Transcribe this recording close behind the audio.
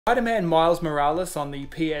Spider-Man Miles Morales on the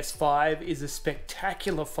PS5 is a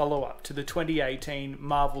spectacular follow-up to the 2018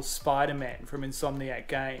 Marvel Spider-Man from Insomniac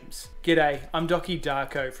Games. G'day, I'm Docky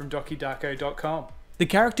Darko from DockyDarko.com. The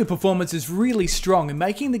character performance is really strong, and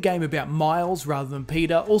making the game about Miles rather than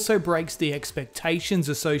Peter also breaks the expectations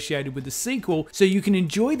associated with the sequel, so you can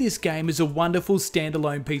enjoy this game as a wonderful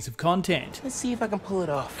standalone piece of content. Let's see if I can pull it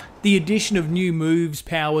off. The addition of new moves,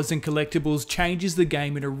 powers and collectibles changes the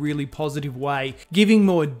game in a really positive way, giving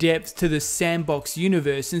more depth to the sandbox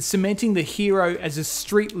universe and cementing the hero as a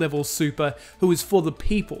street level super who is for the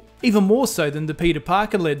people, even more so than the Peter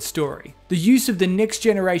Parker led story. The use of the next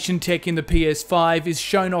generation tech in the PS5 is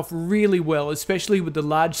shown off really well, especially with the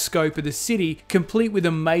large scope of the city, complete with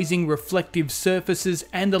amazing reflective surfaces,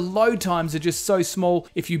 and the load times are just so small,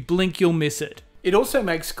 if you blink you'll miss it. It also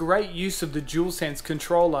makes great use of the Dualsense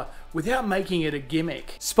controller without making it a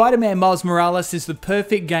gimmick. Spider-Man Miles Morales is the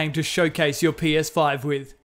perfect game to showcase your PS5 with.